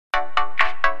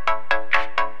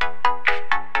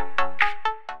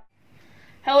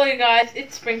Hello guys,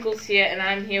 it's Sprinkles here, and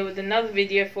I'm here with another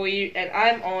video for you, and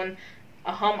I'm on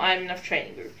Aham, I'm Enough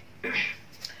training group.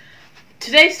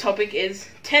 Today's topic is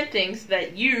 10 things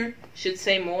that you should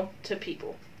say more to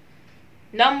people.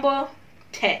 Number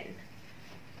 10.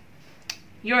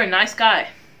 You're a nice guy.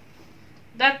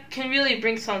 That can really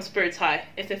bring some spirits high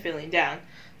if they're feeling down,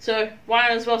 so why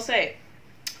not as well say it.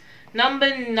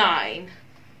 Number 9.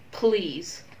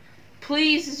 Please.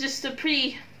 Please is just a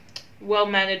pretty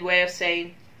well-mannered way of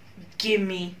saying, give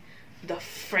me the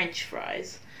French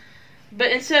fries.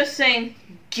 But instead of saying,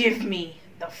 give me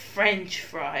the French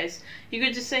fries, you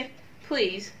could just say,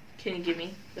 please, can you give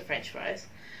me the French fries?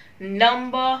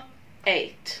 Number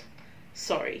 8.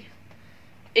 Sorry.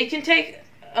 It can take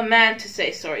a man to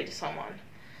say sorry to someone.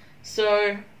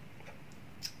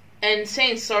 And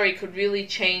saying sorry could really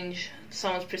change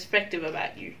someone's perspective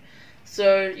about you.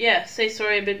 So yeah, say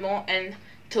sorry a bit more, and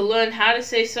to learn how to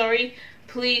say sorry,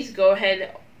 please go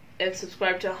ahead and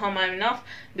subscribe to Aham, I'm Enough,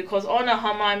 because on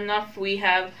Aham, I'm Enough we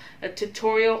have a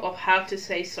tutorial of how to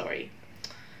say sorry.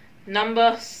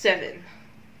 Number 7.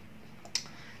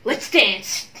 Let's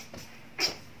dance!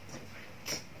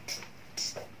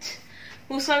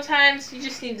 Well, sometimes you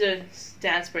just need to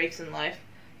dance breaks in life,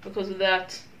 because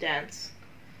without dance,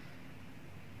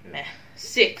 meh.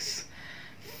 6.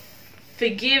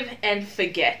 Forgive and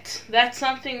forget. That's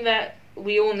something that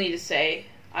we all need to say,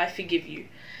 I forgive you.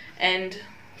 And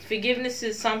forgiveness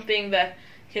is something that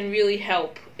can really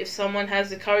help. If someone has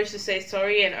the courage to say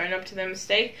sorry and own up to their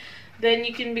mistake, then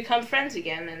you can become friends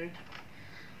again, and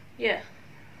yeah.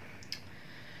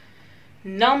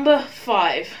 Number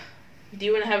 5. Do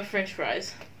you want to have French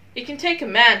fries? It can take a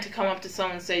man to come up to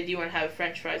someone and say, do you want to have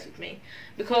French fries with me?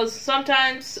 Because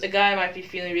sometimes a guy might be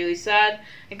feeling really sad,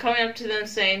 and coming up to them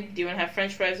saying, do you want to have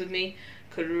French fries with me,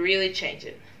 could really change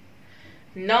it.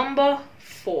 Number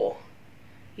 4.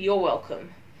 You're welcome.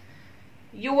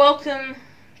 You're welcome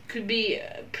could be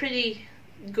pretty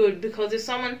good, because if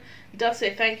someone does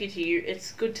say thank you to you,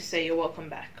 it's good to say you're welcome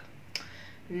back.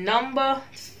 Number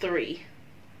 3.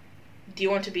 Do you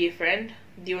want to be a friend?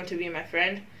 Do you want to be my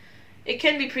friend? It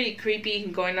can be pretty creepy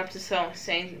going up to someone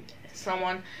saying to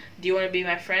someone, do you want to be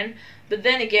my friend? But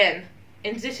then again,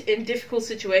 in difficult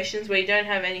situations where you don't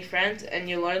have any friends and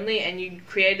you're lonely and you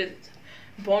create a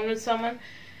bond with someone,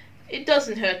 it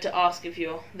doesn't hurt to ask if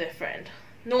you're their friend.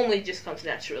 Normally it just comes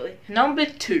naturally. Number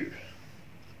 2.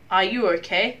 Are you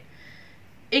okay?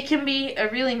 It can be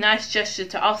a really nice gesture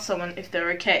to ask someone if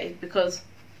they're okay, because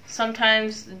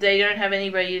sometimes they don't have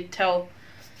anybody to tell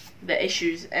their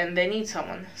issues and they need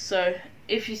someone. So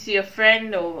if you see a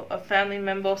friend or a family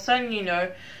member or someone you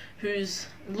know who's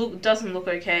doesn't look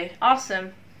okay, ask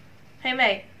them, hey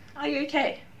mate, are you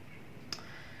okay?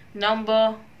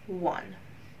 Number 1.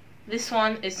 This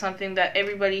one is something that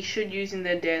everybody should use in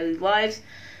their daily lives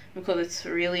because it's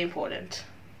really important.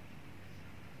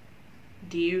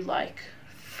 Do you like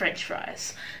French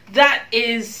fries? That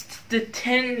is the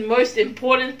 10 most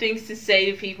important things to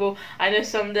say to people. I know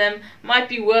some of them might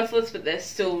be worthless, but they're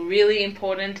still really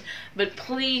important. But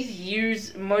please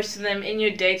use most of them in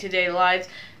your day-to-day lives,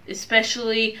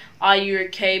 especially are you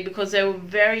okay, because they were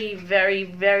very, very,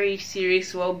 very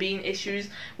serious well-being issues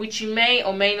which you may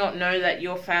or may not know that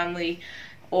your family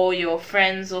or your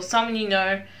friends or someone you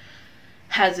know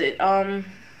has it.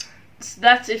 So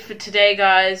that's it for today,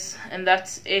 guys, and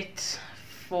that's it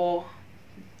for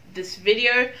this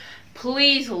video.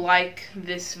 Please like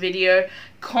this video,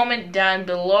 comment down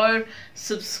below,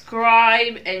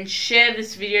 subscribe, and share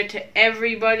this video to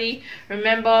everybody.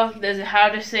 Remember, there's a how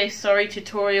to say sorry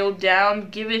tutorial down.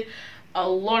 Give it a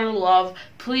lot of love.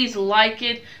 Please like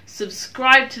it,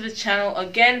 subscribe to the channel.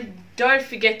 Again, don't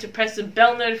forget to press the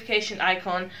bell notification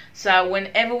icon so that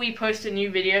whenever we post a new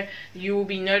video, you will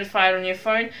be notified on your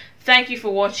phone. Thank you for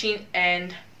watching,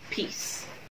 and peace.